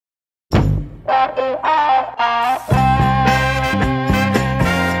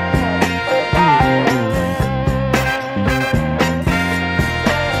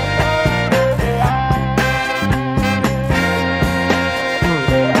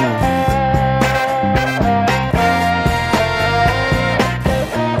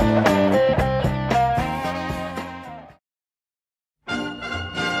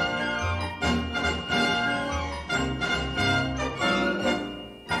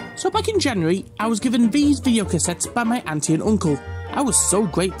So back in January, I was given these video cassettes by my auntie and uncle. I was so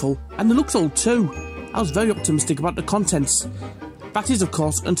grateful, and they looked old too. I was very optimistic about the contents. That is, of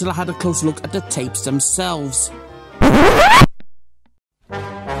course, until I had a closer look at the tapes themselves.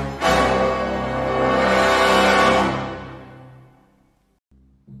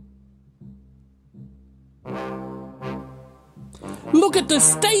 Look at the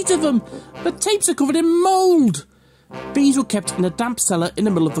state of them! The tapes are covered in mould! These were kept in a damp cellar in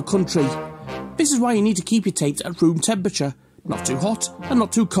the middle of the country. This is why you need to keep your tapes at room temperature, not too hot and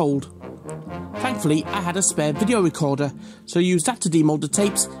not too cold. Thankfully, I had a spare video recorder, so I used that to demold the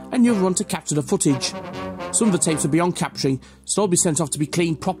tapes and use one to capture the footage. Some of the tapes are beyond capturing, so they'll be sent off to be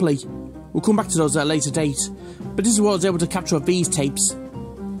cleaned properly. We'll come back to those at a later date, but this is what I was able to capture of these tapes.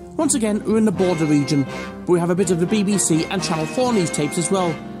 Once again, we're in the border region, but we have a bit of the BBC and Channel 4 on these tapes as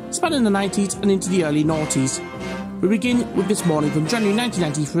well, spanning the 90s and into the early noughties. We begin with this morning from January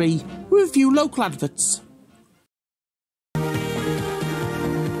 1993 with a few local adverts.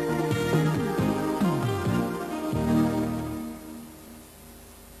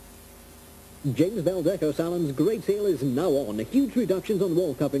 James Bell Deco Salon's Great Sale is now on. Huge reductions on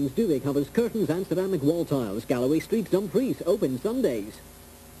wall coverings, duvet covers, curtains and ceramic wall tiles. Galloway Street, Dumfries, open Sundays.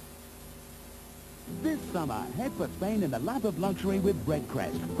 This summer, head for Spain in the lap of luxury with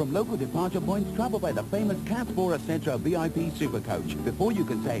Redcrest. From local departure points, travel by the famous Catspora Centro VIP Supercoach. Before you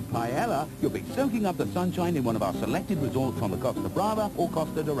can say paella, you'll be soaking up the sunshine in one of our selected resorts on the Costa Brava or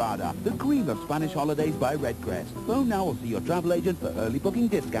Costa Dorada. The cream of Spanish holidays by Redcrest. Phone now or see your travel agent for early booking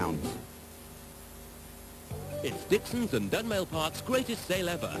discounts. It's Dixon's and Dunmail Park's greatest sale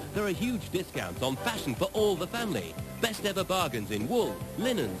ever. There are huge discounts on fashion for all the family. Best ever bargains in wool,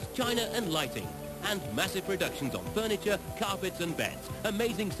 linens, china and lighting. And massive reductions on furniture, carpets and beds.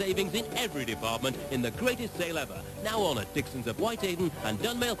 Amazing savings in every department in the greatest sale ever. Now on at Dixon's of Whitehaven and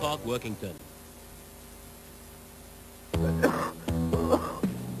Dunmail Park, Workington.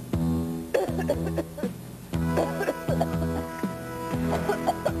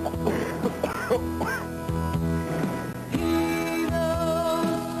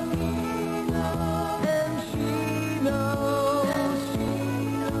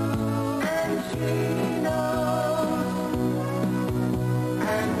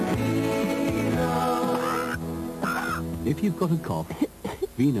 If you've got a cough,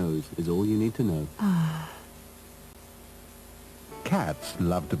 Vino's is all you need to know. Cats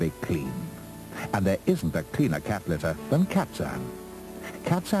love to be clean. And there isn't a cleaner cat litter than Catsan.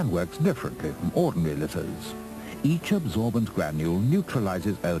 Catsan works differently from ordinary litters. Each absorbent granule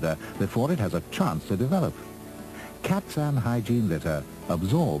neutralizes odor before it has a chance to develop. Catsan Hygiene Litter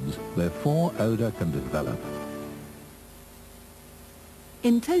absorbs before odor can develop.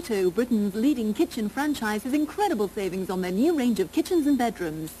 In Toto, Britain's leading kitchen franchise has incredible savings on their new range of kitchens and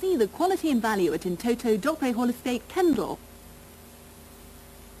bedrooms. See the quality and value at In Toto, Dockwray Hall Estate, Kendal.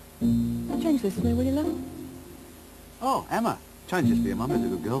 Change this for me, will you, love? Oh, Emma, change this for your mum, is a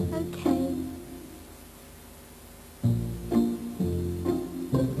good girl. Okay.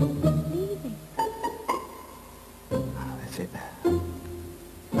 Leaving. That's it.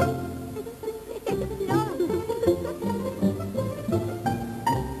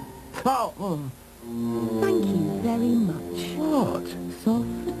 Oh. Thank you very much. What? Soft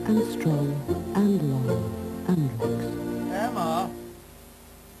and strong and long and luxe. Emma?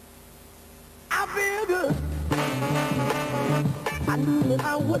 I feel good. I knew that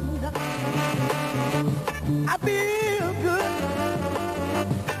I wouldn't. I feel good.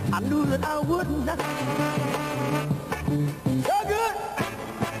 I knew that I wouldn't. So good.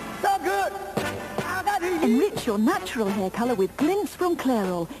 So good. I got to Enrich your natural hair colour with Glints from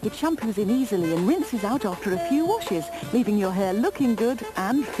Clairol. It shampoos in easily and rinses out after a few washes, leaving your hair looking good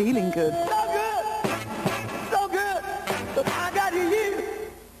and feeling good. So good. So good. I got to you.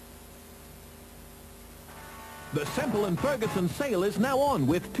 The Semple and Ferguson sale is now on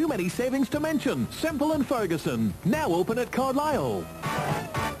with too many savings to mention. Semple and Ferguson, now open at Carlisle.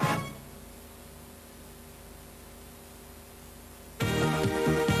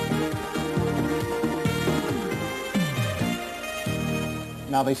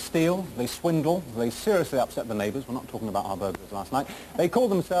 Now they steal, they swindle, they seriously upset the neighbours. We're not talking about our burglars last night. They call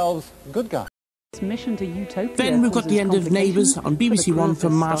themselves good guys. Mission to Utopia. Then we've got the end of Neighbours on BBC One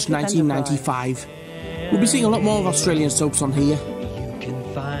from March 1995. We'll be seeing a lot more of Australian soaps on here. You can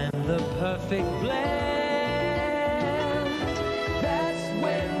find the perfect blend. That's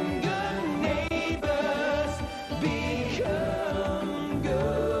when good neighbours become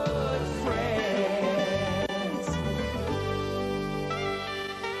good friends.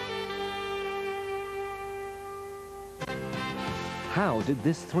 How did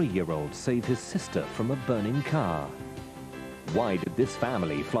this 3-year-old save his sister from a burning car? Why did this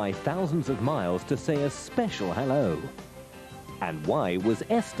family fly thousands of miles to say a special hello? And why was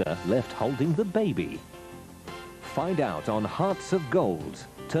Esther left holding the baby? Find out on Hearts of Gold,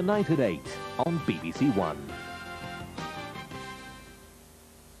 tonight at 8 on BBC One.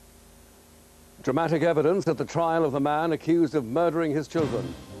 Dramatic evidence at the trial of the man accused of murdering his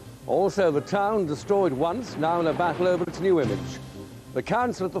children. Also, the town destroyed once, now in a battle over its new image. The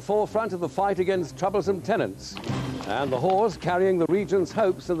council at the forefront of the fight against troublesome tenants. And the horse carrying the region's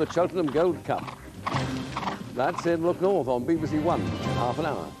hopes in the Cheltenham Gold Cup. That's in Look North on BBC One in half an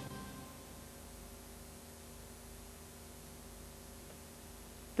hour.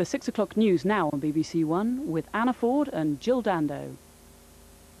 The 6 o'clock news now on BBC One with Anna Ford and Jill Dando.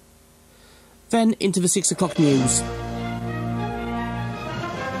 Then into the 6 o'clock news.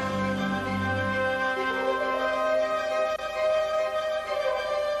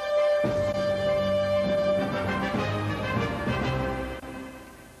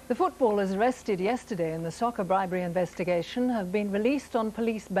 The footballers arrested yesterday in the soccer bribery investigation have been released on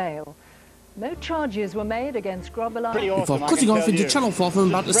police bail. No charges were made against Grobela. Before cutting off into Channel 4 from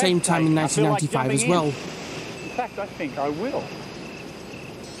about the same time in 1995 as well. In fact, I think I will.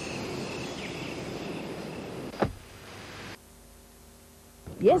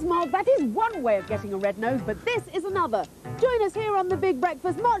 Yes, Mark, that is one way of getting a red nose, but this is another. Join us here on The Big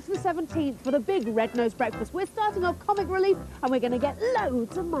Breakfast, March the 17th, for the Big Red Nose Breakfast. We're starting off comic relief, and we're going to get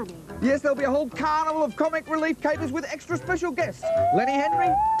loads of money. Yes, there'll be a whole carnival of comic relief caters with extra special guests. Lenny Henry,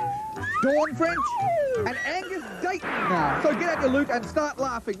 Dawn French, and Angus Dayton. So get out your loot and start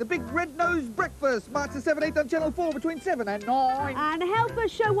laughing. The Big Red Nose Breakfast, March the 17th on Channel 4 between 7 and 9. And help us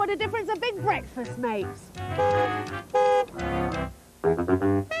show what a difference a big breakfast makes.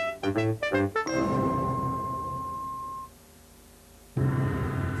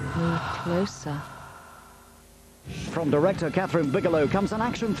 Move closer. From director Catherine Bigelow comes an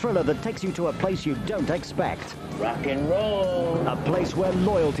action thriller that takes you to a place you don't expect. Rock and roll. A place where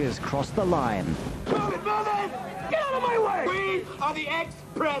loyalties cross the line. Move it, move it! Get out of my way! We are the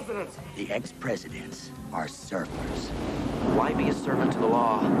ex-presidents. The ex-presidents are servants. Why be a servant to the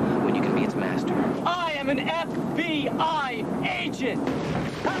law when you can be its master? I am an FBI agent!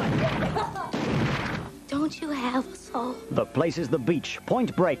 Don't you have a soul? The place is the beach.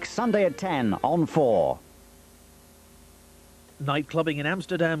 Point Break, Sunday at 10 on 4. Night clubbing in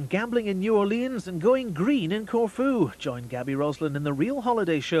Amsterdam, gambling in New Orleans and going green in Corfu. Join Gabby Roslin in the Real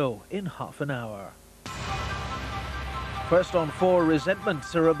Holiday Show in half an hour. First on 4,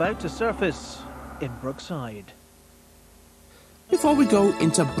 resentments are about to surface in Brookside. Before we go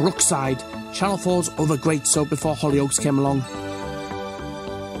into Brookside, Channel 4's other great soap before Hollyoaks came along.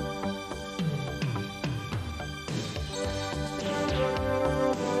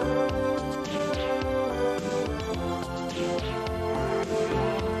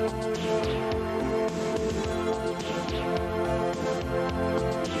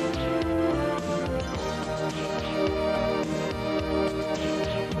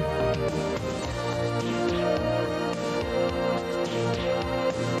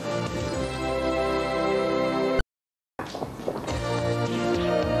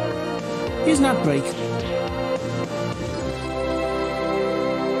 Here's an ad break.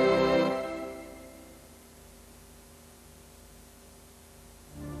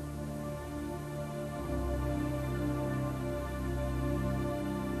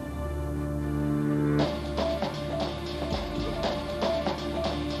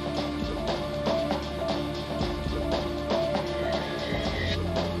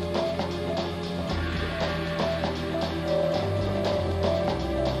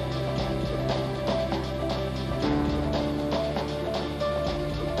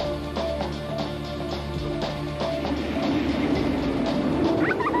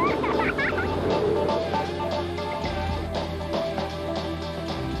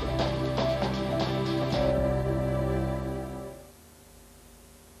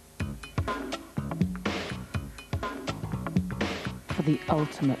 For the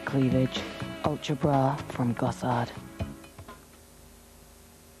ultimate cleavage, Ultra Bra from Gossard.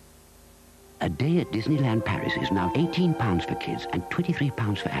 A day at Disneyland Paris is now £18 for kids and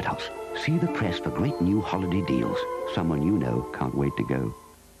 £23 for adults. See the press for great new holiday deals. Someone you know can't wait to go.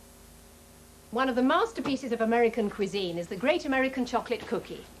 One of the masterpieces of American cuisine is the Great American Chocolate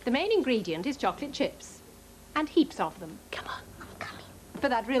Cookie. The main ingredient is chocolate chips. And heaps of them. Come on, I'm coming. For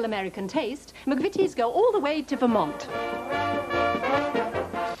that real American taste, McVitie's go all the way to Vermont.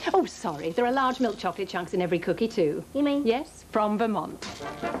 Oh, sorry, there are large milk chocolate chunks in every cookie, too. You mean? Yes, from Vermont.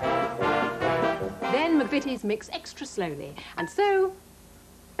 Then McVitie's mix extra slowly. And so,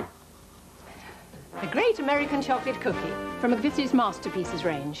 the Great American Chocolate Cookie from McVitie's Masterpieces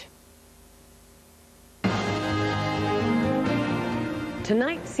range.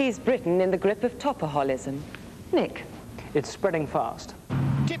 Tonight sees Britain in the grip of topaholism. Nick? It's spreading fast.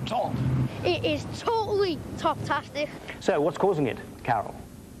 Tip-top. It is totally top-tastic. So, what's causing it, Carol?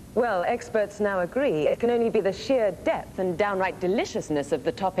 Well, experts now agree it can only be the sheer depth and downright deliciousness of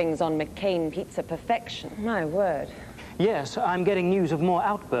the toppings on McCain Pizza Perfection. My word. Yes, I'm getting news of more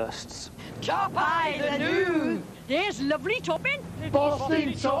outbursts. Top-eye the news. There's lovely topping.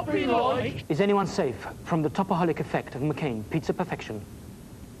 Boston topping like. Is anyone safe from the topaholic effect of McCain Pizza Perfection?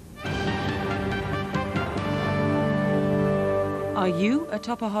 Are you a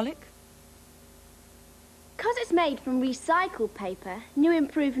topaholic? Because it's made from recycled paper, New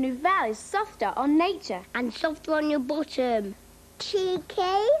Improved Nouvelle is softer on nature. And softer on your bottom.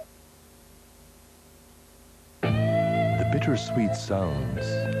 Cheeky? The bittersweet sounds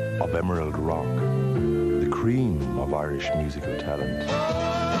of Emerald Rock, the cream of Irish musical talent.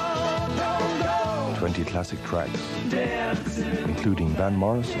 20 classic tracks, including Van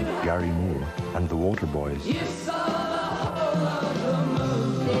Morrison, Gary Moore, and the Waterboys.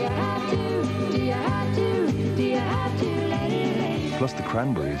 Plus the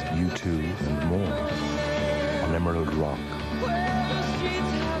Cranberries, U2, and more on Emerald Rock.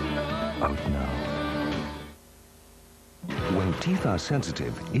 Out now. When teeth are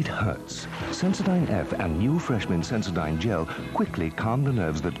sensitive, it hurts. Sensodyne F and new Freshman Sensodyne Gel quickly calm the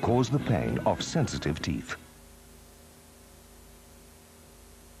nerves that cause the pain of sensitive teeth.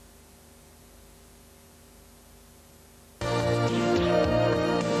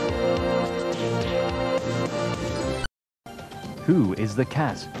 Who is the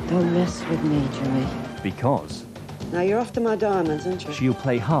cat? Don't mess with me, Jimmy. Because Now you're off to my diamonds, aren't you? she'll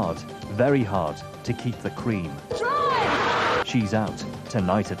play hard, very hard, to keep the cream. She's out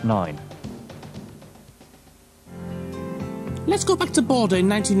tonight at 9. Let's go back to Border in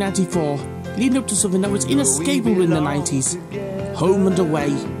 1994, leading up to something that was inescapable in the 90s. Home and Away.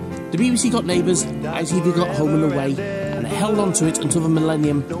 The BBC got Neighbours, ITV got Home and Away, and it held on to it until the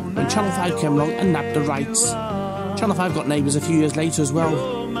millennium, when Channel 5 came along and nabbed the rights. Channel 5 got Neighbours a few years later as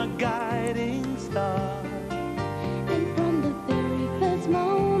well.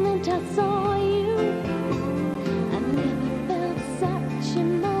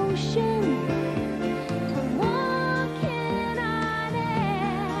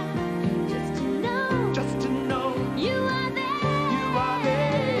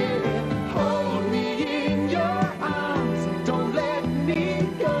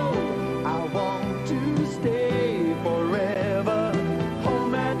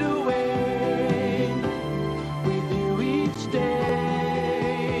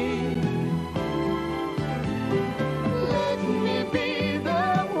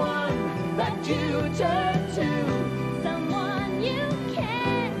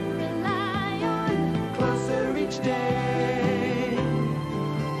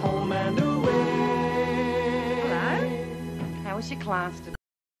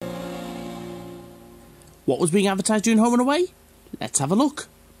 What was being advertised during Home and Away? Let's have a look.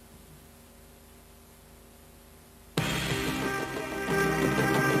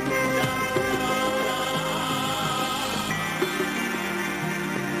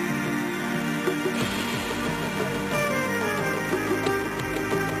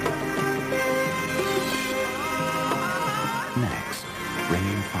 Next,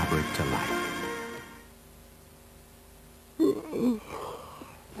 bringing fabric to life.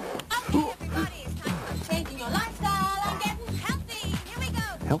 Changing your lifestyle and getting healthy. Here we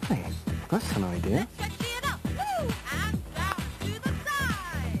go. Healthy? That's an idea.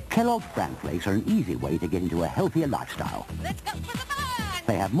 Kellogg's Bran Flakes are an easy way to get into a healthier lifestyle.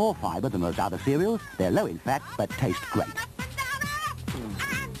 They have more fibre than most other cereals, they're low in fat, but taste great.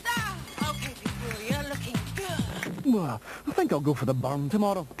 Well, I think I'll go for the burn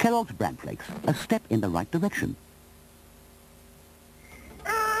tomorrow. Kellogg's Bran Flakes, a step in the right direction.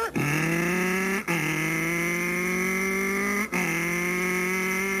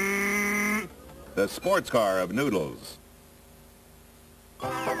 The sports car of noodles.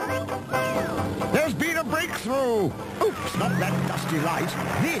 through. Oops, not that dusty light.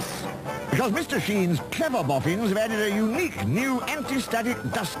 This. Because Mr. Sheen's clever boffins have added a unique new anti-static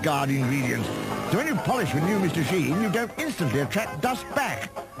dust guard ingredient. So when you polish with new Mr. Sheen, you don't instantly attract dust back.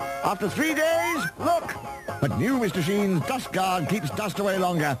 After 3 days, look. But new Mr. Sheen's dust guard keeps dust away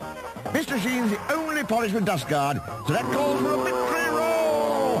longer. Mr. Sheen's the only polish with dust guard, so that calls for a victory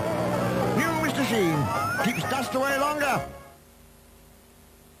roll. New Mr. Sheen keeps dust away longer.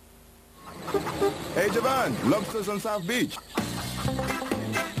 Hey, Javan, lobsters on South Beach.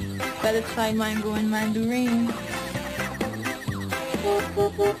 Better try mango and mandarin.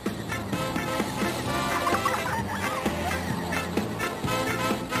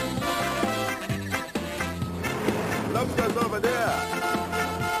 Lobsters over there.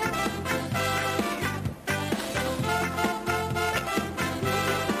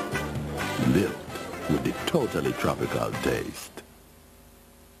 Milk with the totally tropical taste.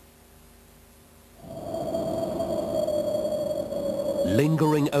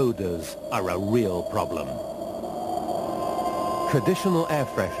 Lingering odors are a real problem. Traditional air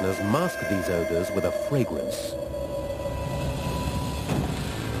fresheners mask these odors with a fragrance.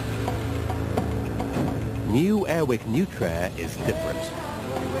 New Airwick Nutrair is different.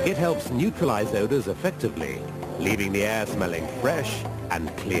 It helps neutralize odors effectively, leaving the air smelling fresh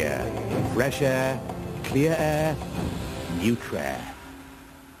and clear. Fresh air, clear air, Nutrair.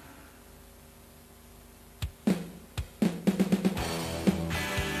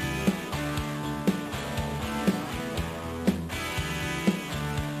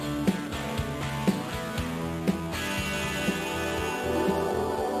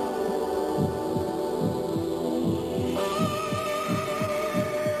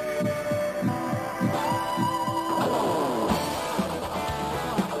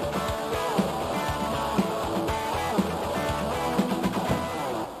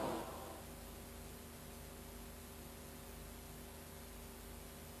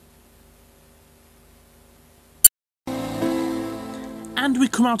 And we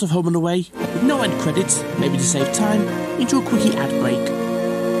come out of Home and Away with no end credits, maybe to save time, into a quickie ad break.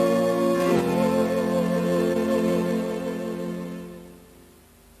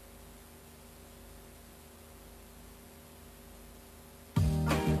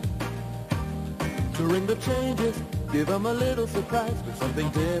 During the changes, give them a little surprise with something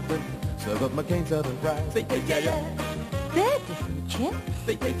different. Serve up McCain Southern fries. Yeah. They're different chips.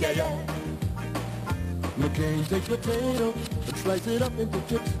 Yeah. McCain takes potato and slice it up into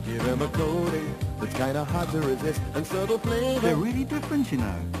chips. Give them a coating that's kinda hard to resist and subtle flavor. They're really different, you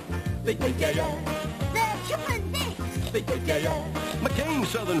know. Yeah. They're chicken mix. Yeah. McCain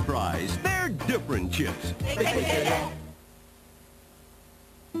Southern Fries, they're different chips.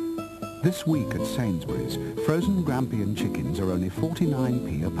 This week at Sainsbury's, frozen Grampian chickens are only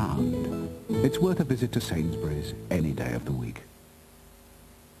 49p a pound. It's worth a visit to Sainsbury's any day of the week.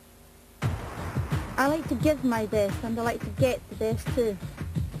 I like to give my best and I like to get the best too.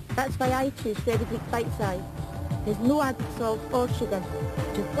 That's why I choose Ready Greek Bite Size. There's no added salt or sugar,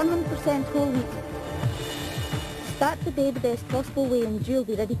 just 100% whole wheat. Start the day the best possible way and you'll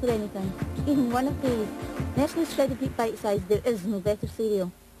be ready for anything, even one of these. Nestle's Ready Greek Bite Size, there is no better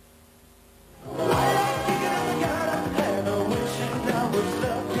cereal.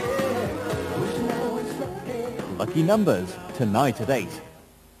 Lucky numbers, tonight at 8.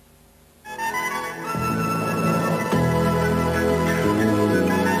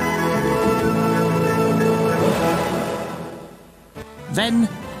 Then,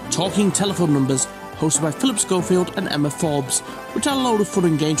 Talking Telephone Numbers, hosted by Phillip Schofield and Emma Forbes, which are a load of fun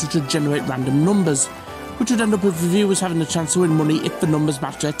and games which would generate random numbers, which would end up with reviewers having a chance to win money if the numbers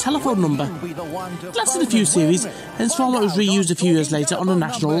match their telephone number. It lasted a few series, hence format was reused a few years later on a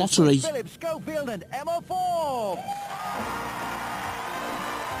national lottery. Phillip Schofield and Emma Forbes.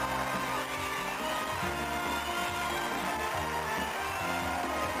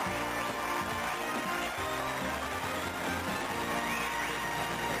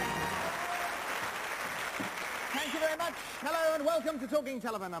 Thank you very much. Hello and welcome to Talking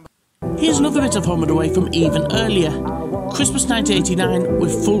Telephone Numbers. Here's another bit of Home and Away from even earlier. Christmas 1989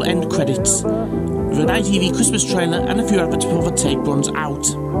 with full end credits, with an ITV Christmas trailer and a few adverts before the tape runs out.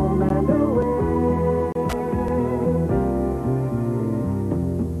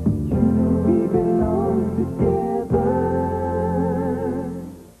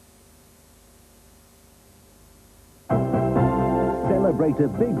 Celebrate a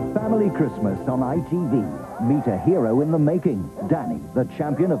big family Christmas on ITV. Meet a hero in the making, Danny, the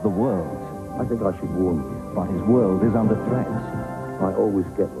champion of the world. I think I should warn you. But his world is under threat. I always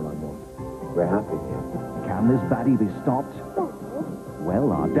get what I want. We're happy here. Can this baddie be stopped?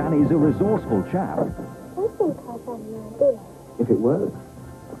 Well, our Danny's a resourceful chap. think I have an idea. If it works,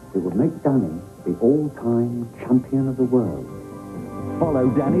 it would make Danny the all-time champion of the world. Follow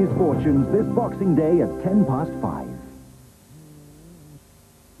Danny's fortunes this Boxing Day at 5:10.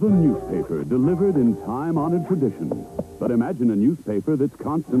 The newspaper, delivered in time-honored tradition. But imagine a newspaper that's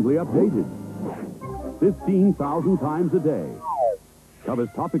constantly updated. 15,000 times a day. Covers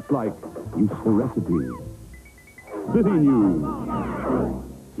topics like useful recipes, city news,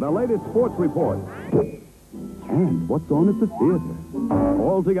 the latest sports reports, and what's on at the theater.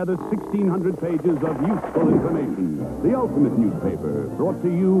 Altogether, 1,600 pages of useful information. The ultimate newspaper, brought to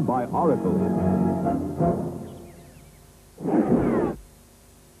you by Oracle.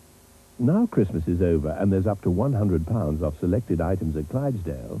 Now Christmas is over and there's up to £100 off selected items at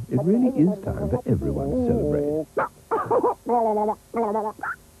Clydesdale, it really is time for everyone to celebrate.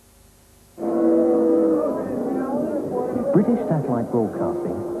 British satellite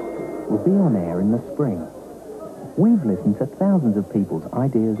broadcasting will be on air in the spring. We've listened to thousands of people's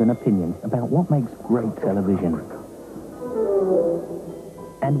ideas and opinions about what makes great television.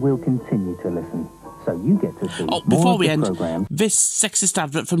 And we'll continue to listen. So you get to see before we end, program. This sexist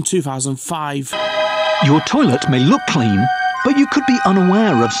advert from 2005. Your toilet may look clean, but you could be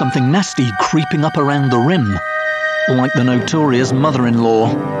unaware of something nasty creeping up around the rim, like the notorious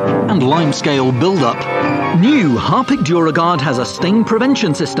mother-in-law and limescale build-up. New Harpic DuraGuard has a stain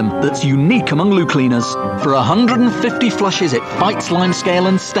prevention system that's unique among loo cleaners. For 150 flushes, it fights limescale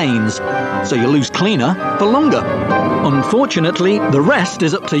and stains, so you lose cleaner for longer. Unfortunately, the rest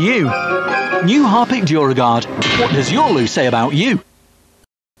is up to you. New Harpic DuraGuard. What does your loo say about you?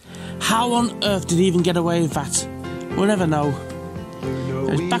 How on earth did he even get away with that? We'll never know.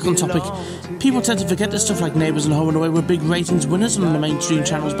 Back on topic, people tend to forget that stuff like Neighbours and Home and Away were big ratings winners on the mainstream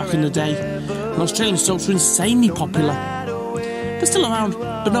channels back in the day, and Australian soaps were insanely popular. They're still around,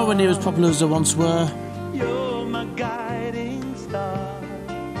 but nowhere near as popular as they once were.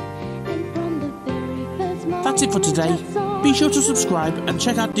 That's it for today. Be sure to subscribe and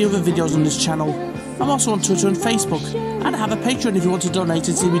check out the other videos on this channel. I'm also on Twitter and Facebook, and I have a Patreon if you want to donate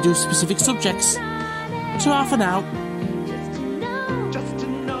and see me do specific subjects. Ta-ra for now.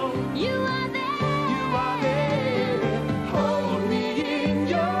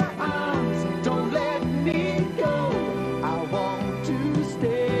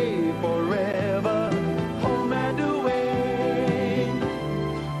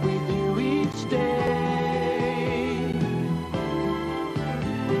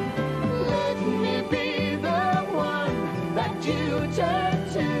 Turn